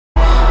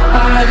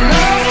Alright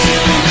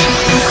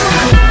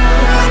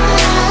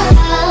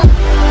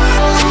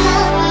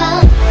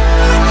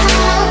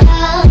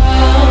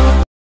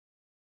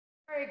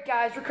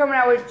guys, we're coming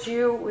out with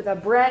you with a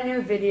brand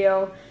new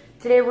video.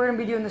 Today we're going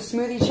to be doing the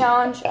smoothie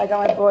challenge. I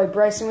got my boy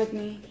Bryson with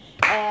me.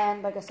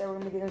 And like I said, we're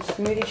going to be doing the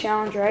smoothie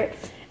challenge, right?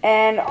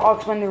 And I'll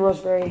explain the rules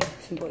very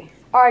simply.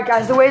 Alright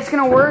guys, the way it's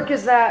going to work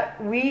is that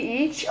we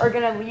each are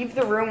going to leave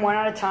the room one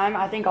at a time.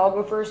 I think I'll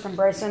go first and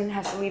Bryson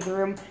has to leave the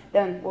room.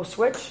 Then we'll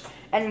switch.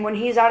 And when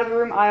he's out of the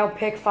room, I'll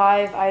pick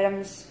 5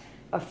 items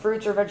of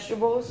fruits or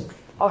vegetables.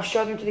 I'll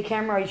show them to the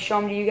camera. I'll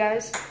show them to you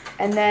guys.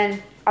 And then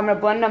I'm going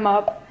to blend them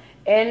up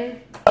in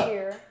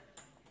here.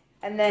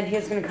 And then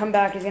he's going to come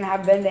back. He's going to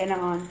have bandana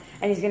on.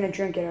 And he's going to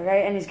drink it,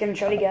 okay? And he's going to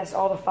try to guess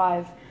all the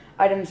 5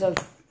 items of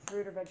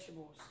fruit or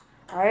vegetables.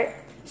 Alright?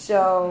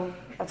 So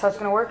that's how it's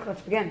going to work. Let's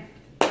begin.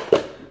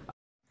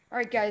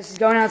 Alright guys, he's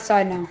going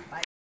outside now.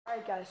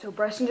 Alright guys, so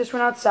Bryson just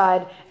went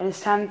outside. And it's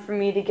time for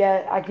me to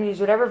get, I can use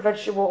whatever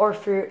vegetable or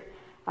fruit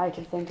I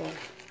can think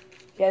of.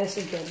 Yeah, this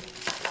is good.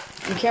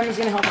 And Cameron's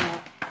going to help me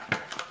out.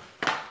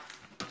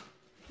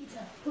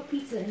 Pizza. Put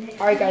pizza in it.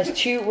 Alright guys,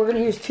 we're going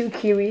to use 2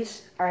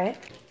 kiwis. Alright?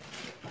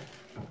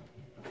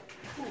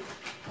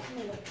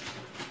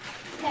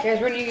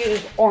 Guys, we're going to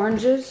use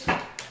oranges.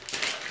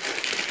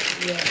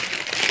 Yeah.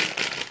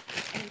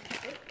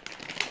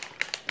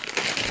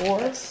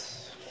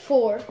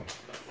 4.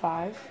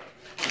 5.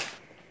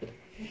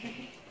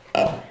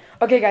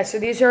 Okay guys, so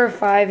these are our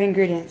 5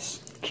 ingredients.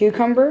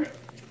 Cucumber,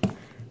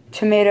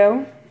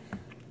 tomato,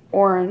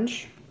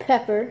 orange,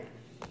 pepper,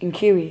 and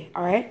kiwi,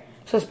 alright?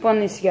 So let's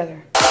blend these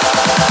together.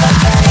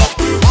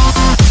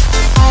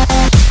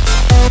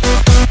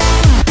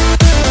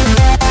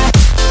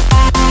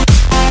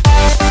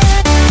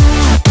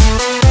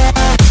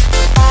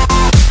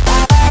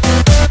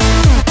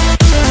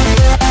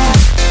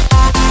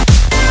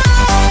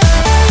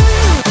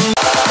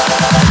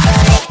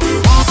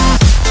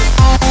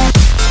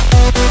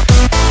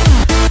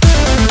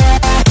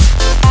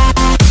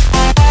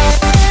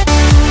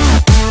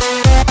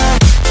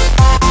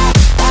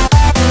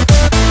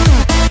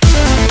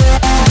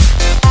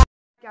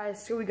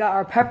 So we got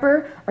our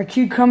pepper, our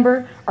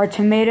cucumber, our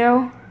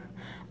tomato,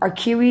 our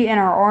kiwi, and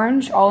our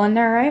orange all in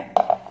there, right?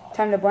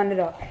 Time to blend it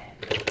up.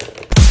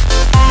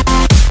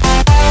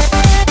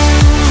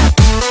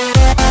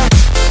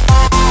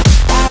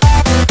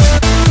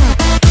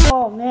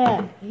 Oh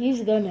man,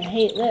 he's gonna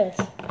hate this.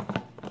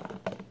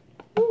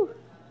 Woo.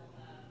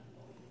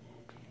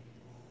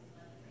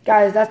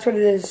 Guys, that's what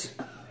it is.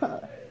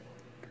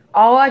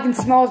 All I can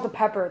smell is the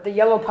pepper, the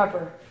yellow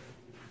pepper.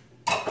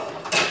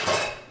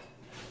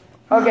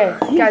 Okay,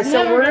 guys,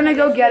 so we're gonna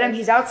go get him.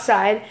 He's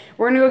outside.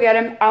 We're gonna go get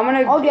him. I'm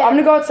gonna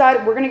go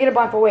outside. We're gonna get a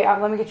blindfold. Wait,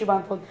 let me get you a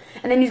blindfold.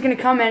 And then he's gonna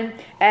come in,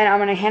 and I'm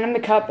gonna hand him the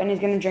cup, and he's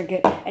gonna drink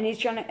it. And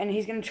he's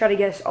gonna try to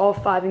guess all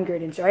 5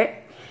 ingredients.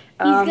 Right?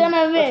 He's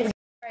gonna miss. All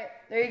right,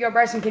 there you go,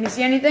 Bryson. Can you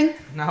see anything?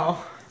 No.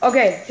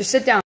 Okay, just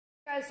sit down.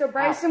 Guys, so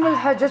Bryson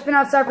had just been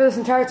outside for this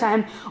entire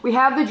time. We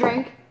have the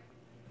drink.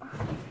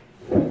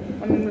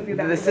 Let me move you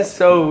back. This is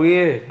so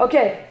weird.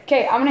 Okay,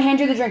 I'm gonna hand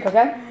you the drink.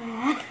 Okay.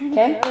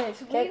 Okay.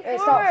 Hey,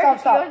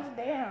 stop.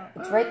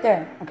 It's right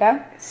there.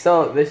 Okay.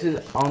 So this is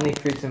only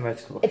fruits and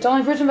vegetables. It's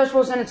only fruits and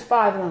vegetables, and it's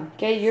 5 of them.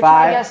 Okay. You're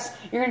 5?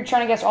 You're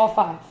trying to guess all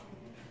 5.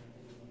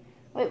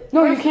 Wait,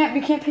 no, you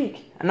can't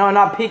peek. No, I'm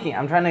not peeking.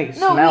 I'm trying to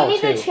smell No, we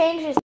need too. to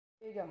change this.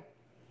 There you go.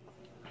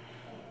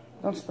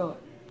 Don't spill it.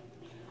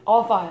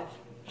 All 5.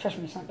 Trust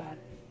me, it's not bad.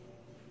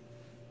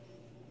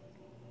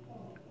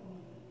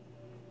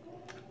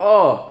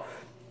 Oh,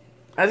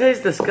 that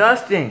tastes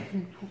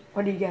disgusting.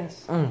 What do you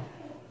guess?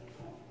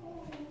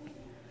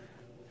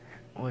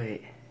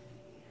 Wait.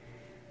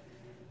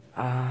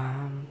 You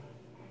want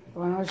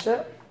another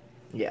sip?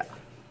 Yeah.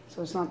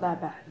 So it's not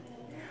that bad.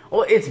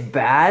 Well, it's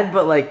bad,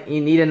 but like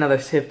you need another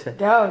sip to.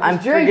 No, I'm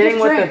forgetting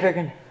what they're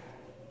picking.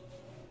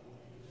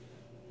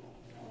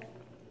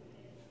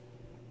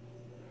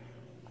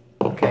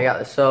 Okay, I got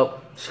this. So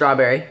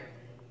strawberry,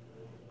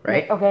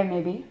 right? Okay,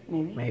 maybe.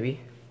 Maybe.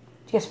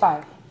 Guess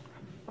 5.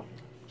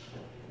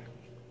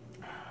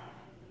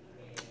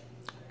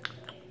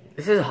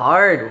 This is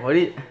hard. What do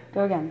you?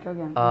 Go again.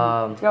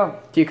 Go.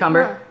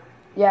 Cucumber.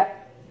 Yeah.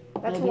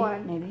 That's maybe,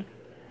 1. Maybe.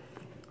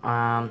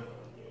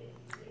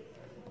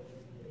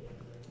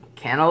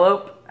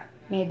 Cantaloupe.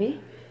 Maybe.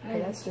 Okay,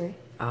 that's 3.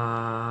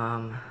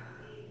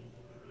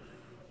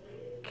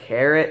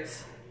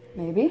 Carrots.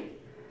 Maybe.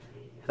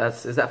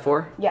 Is that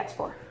 4? Yeah, it's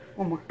 4.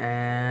 One more.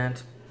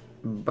 And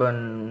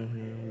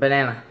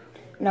banana.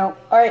 No.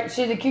 All right.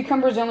 See, the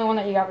cucumber is the only one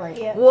that you got right.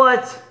 Yeah.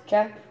 What?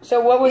 Okay. So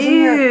what was in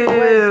here?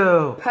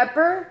 Ew.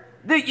 Pepper.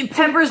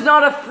 Pepper's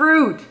not a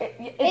fruit.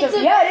 It's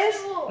a yeah, it is.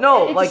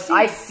 No, It's like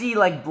I see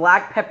like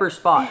black pepper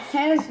spots.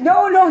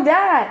 No,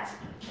 that.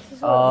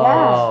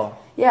 Oh.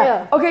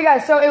 Yeah. Okay,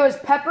 guys. So it was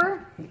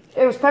pepper.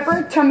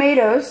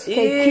 Tomatoes,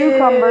 okay, Ew.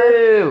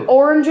 cucumber,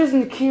 oranges,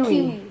 and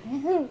kiwi.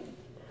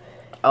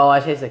 Oh,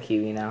 I taste the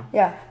kiwi now.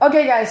 Yeah.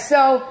 Okay, guys.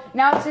 So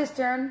now it's his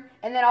turn,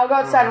 and then I'll go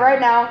outside right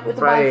now with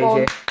the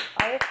blindfold.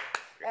 Alright.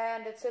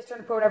 And it's his turn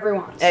to put whatever he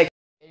wants. Hey,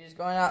 you just go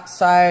Going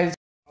outside.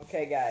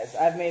 Okay, guys,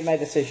 I've made my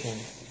decision.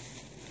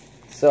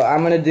 So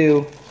I'm gonna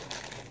do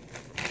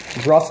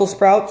Brussels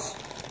sprouts,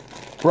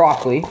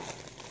 broccoli,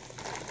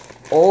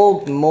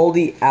 old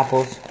moldy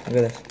apples. Look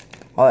at this,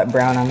 all that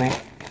brown on there.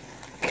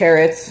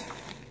 Carrots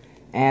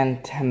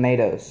and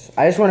tomatoes.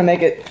 I just want to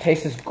make it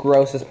taste as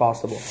gross as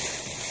possible.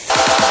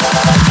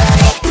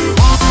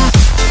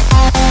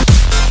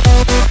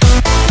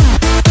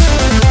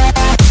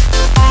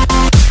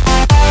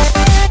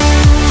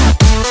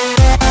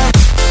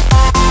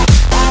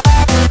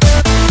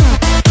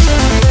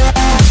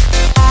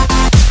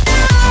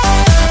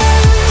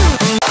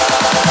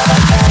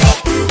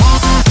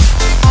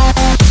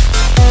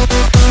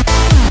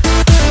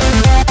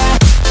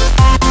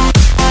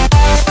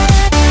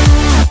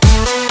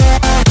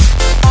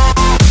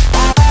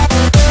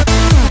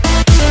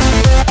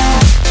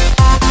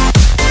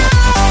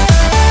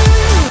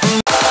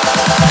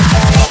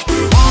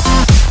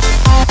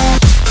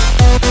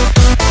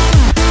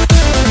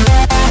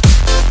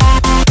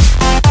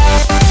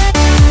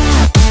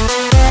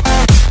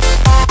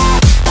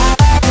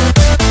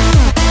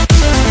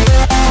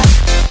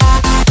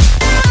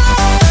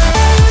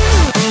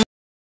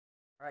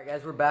 Alright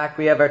guys, we're back.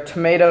 We have our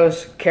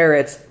tomatoes,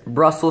 carrots,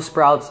 Brussels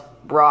sprouts,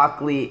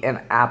 broccoli,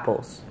 and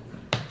apples.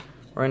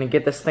 We're gonna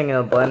get this thing in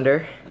a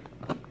blender.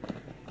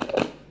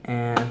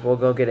 And we'll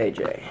go get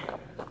AJ.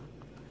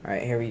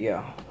 Alright, here we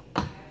go.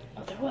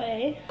 Other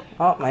way.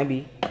 Oh, might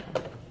be.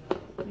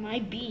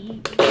 Might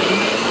be.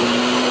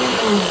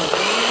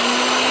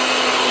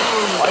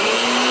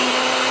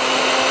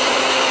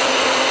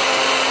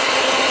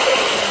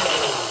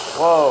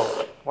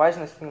 Whoa, why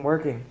isn't this thing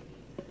working?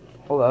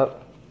 Hold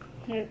up.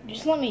 Here,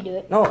 just let me do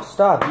it. No,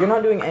 stop. You're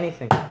not doing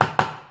anything.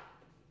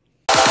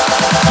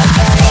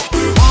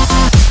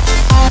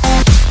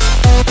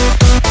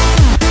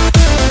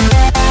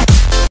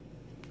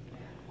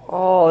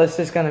 Oh, this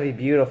is gonna be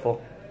beautiful.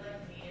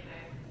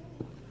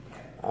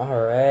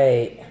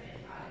 Alright.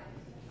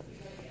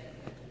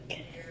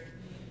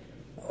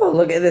 Oh,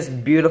 look at this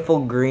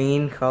beautiful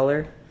green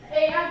color.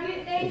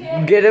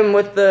 Get him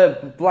with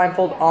the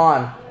blindfold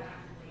on.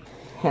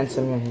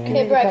 Handsome young man.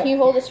 Okay, Brett, can you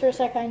hold this for a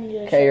second? I need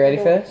to. Okay, you ready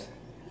for this?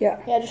 Yeah.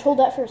 Yeah, just hold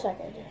that for a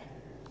second.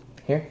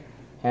 Here.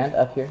 Hand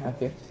up here, up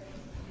here.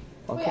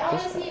 Wait, I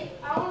want to see.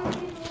 I want to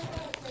see.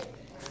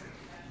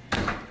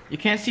 You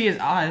can't see his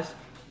eyes.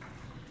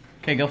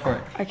 Okay, go for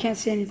it. I can't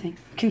see anything.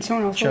 Can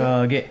someone else hold it?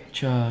 Chug it,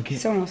 chug it.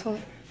 Someone else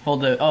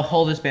hold it.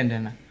 Hold this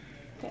bandana.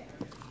 Okay.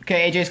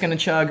 Okay, AJ's gonna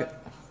chug.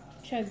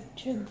 Chug,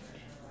 chug.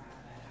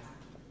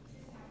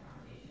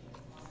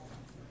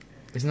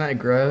 Isn't that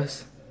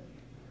gross?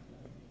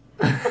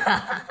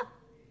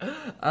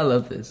 I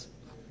love this.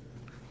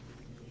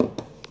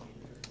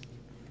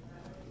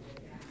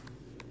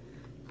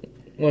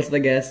 What's the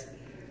guess?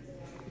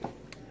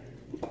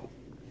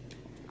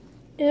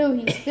 Ew,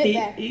 he spit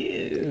back.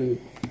 Ew.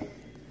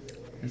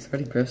 It's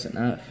already gross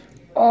enough.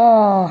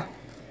 Oh.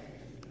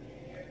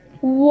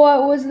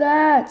 What was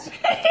that?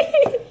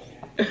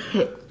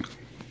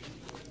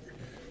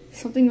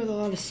 Something with a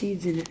lot of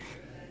seeds in it.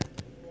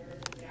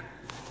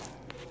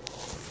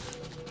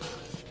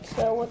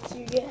 So, what's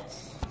your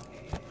guess?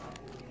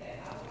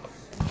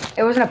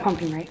 It wasn't a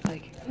pumpkin, right?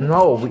 Like.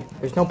 No,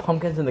 there's no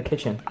pumpkins in the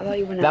kitchen. I thought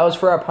you were. That was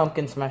for our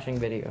pumpkin smashing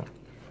video.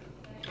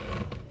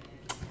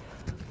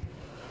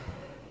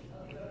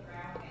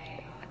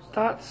 I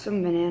thought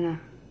some banana.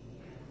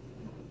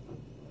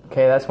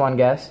 Okay, that's one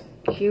guess.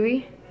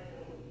 Kiwi.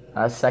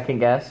 Second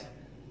guess.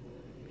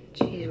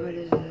 Jeez, what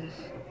is this?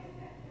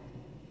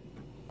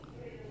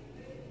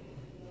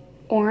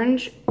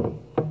 Orange.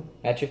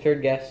 That's your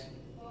third guess.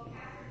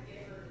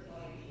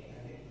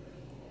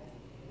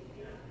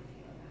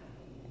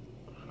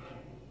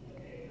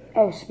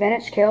 Oh,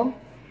 spinach, kale.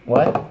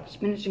 What?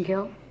 Spinach and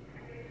kale.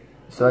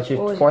 So that's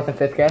your fourth and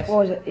fifth guess? What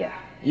was it? Yeah.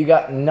 You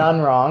got none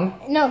wrong.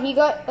 No, he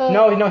got.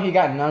 No, he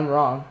got none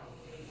wrong.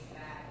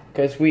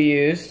 Because we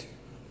used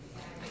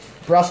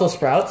Brussels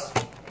sprouts,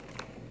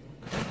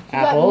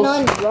 apples.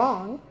 Got none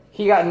wrong.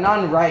 He got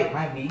none right,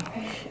 might be.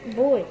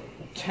 Boy.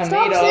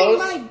 Tomatoes. Stop saying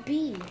might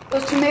be.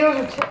 Those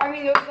tomatoes are. I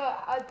mean, those.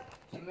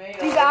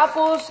 Tomatoes. These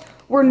apples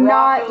were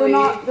Broccoli.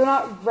 not. They're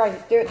not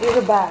right. These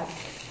are bad.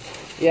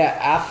 Yeah,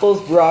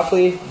 apples,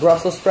 broccoli,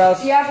 Brussels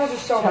sprouts, The apples are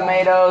so bad.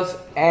 tomatoes,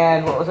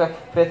 and what was our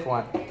fifth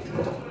one?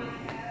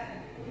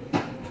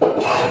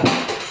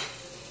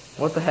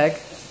 What the heck?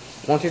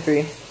 1, 2,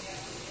 3.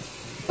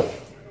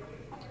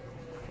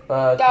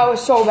 That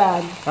was so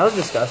bad. That was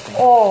disgusting.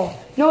 Oh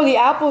no, the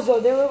apples though.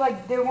 They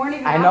weren't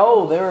even. I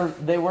know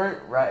they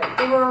weren't right.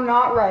 They were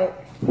not right.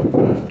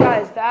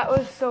 Guys, that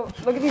was so.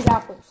 Look at these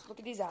apples. Look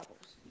at these apples.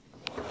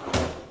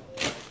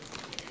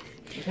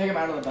 Take them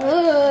out of the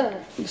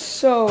bag.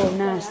 So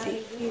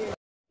nasty.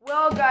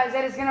 Well, guys,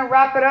 that is gonna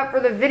wrap it up for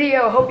the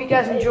video. Hope you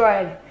guys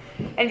enjoyed.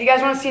 And if you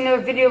guys want to see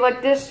another video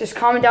like this, just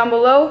comment down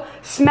below.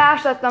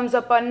 Smash that thumbs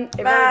up button.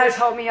 It really does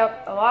help me out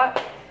a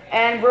lot.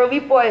 And we're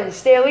Elite Boys.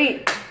 Stay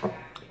elite.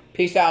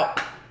 Peace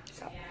out.